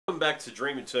back to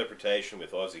Dream Interpretation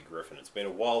with Aussie Griffin. It's been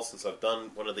a while since I've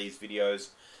done one of these videos.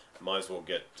 I might as well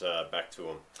get back to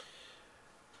them.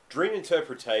 Dream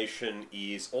interpretation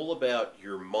is all about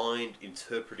your mind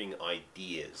interpreting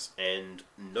ideas, and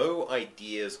no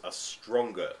ideas are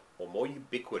stronger or more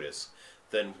ubiquitous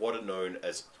than what are known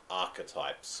as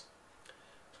archetypes.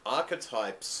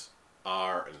 Archetypes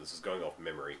are, and this is going off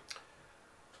memory,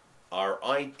 are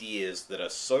ideas that are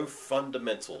so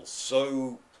fundamental,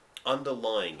 so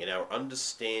underlying in our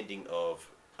understanding of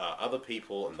other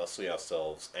people and thusly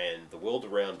ourselves and the world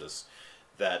around us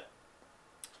that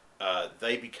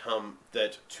they become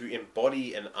that to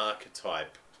embody an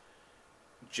archetype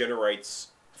generates,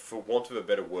 for want of a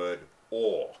better word,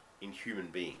 awe in human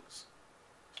beings.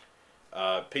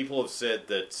 People have said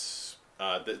that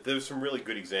there's some really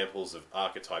good examples of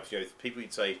archetypes. You know, people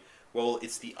would say, well,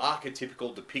 it's the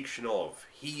archetypical depiction of,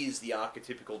 he is the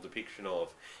archetypical depiction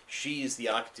of, she is the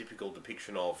archetypical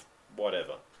depiction of,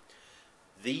 whatever.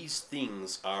 These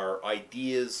things are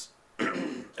ideas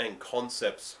and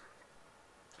concepts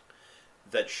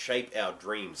that shape our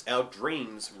dreams. Our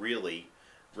dreams really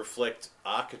reflect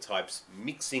archetypes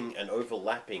mixing and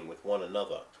overlapping with one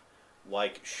another,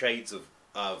 like shades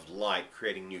of light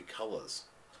creating new colors.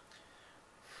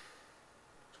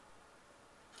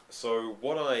 So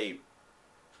what I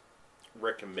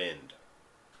recommend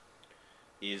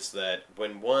is that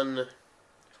when one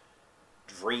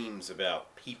dreams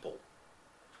about people,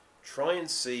 try and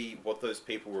see what those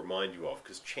people remind you of,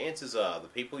 because chances are the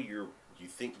people you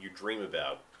think you dream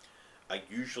about are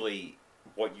usually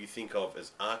what you think of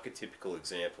as archetypical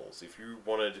examples. If you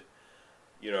wanted,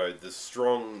 you know, the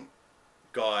strong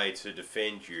guy to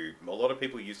defend you, a lot of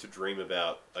people used to dream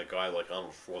about a guy like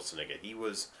Arnold Schwarzenegger. He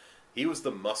was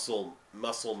the muscle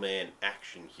man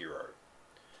action hero.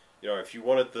 You know, if you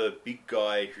wanted the big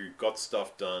guy who got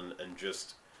stuff done and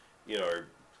just, you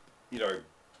know,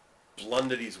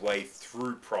 blundered his way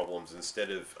through problems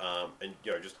instead of, and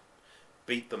you know, just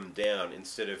beat them down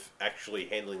instead of actually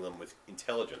handling them with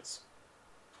intelligence,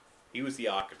 he was the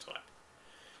archetype.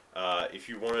 If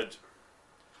you wanted,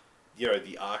 you know,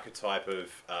 the archetype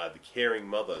of the caring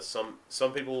mother, some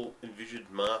people envisioned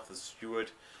Martha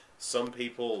Stewart. Some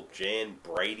people, Jan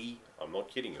Brady. I'm not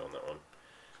kidding you on that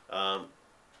one.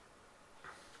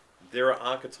 There are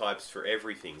archetypes for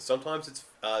everything. Sometimes it's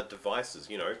devices,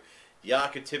 you know. The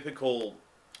archetypical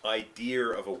idea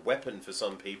of a weapon for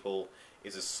some people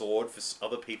is a sword. For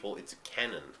other people, it's a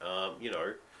cannon. You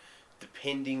know,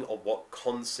 depending on what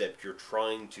concept you're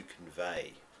trying to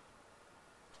convey.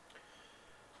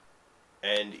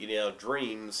 And in our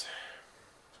dreams,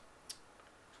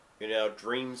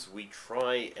 we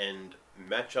try and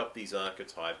match up these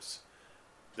archetypes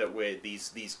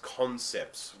these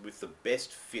concepts with the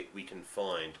best fit we can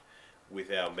find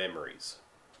with our memories.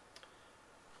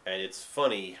 And it's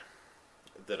funny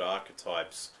that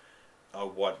archetypes are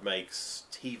what makes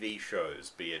TV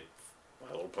shows, be it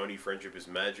My Little Pony Friendship is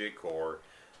Magic, or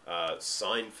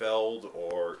Seinfeld,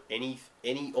 or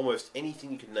almost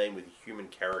anything you can name with a human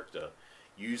character,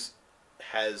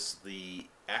 has the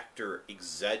actor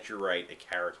exaggerate a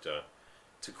character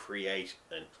to create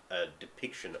a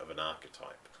depiction of an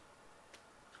archetype.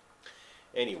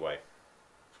 Anyway,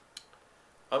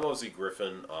 I'm Aussie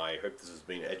Griffin. I hope this has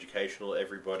been educational to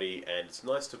everybody, and it's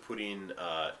nice to put in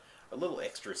a little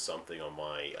extra something on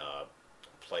my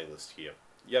playlist here.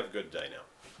 You have a good day now.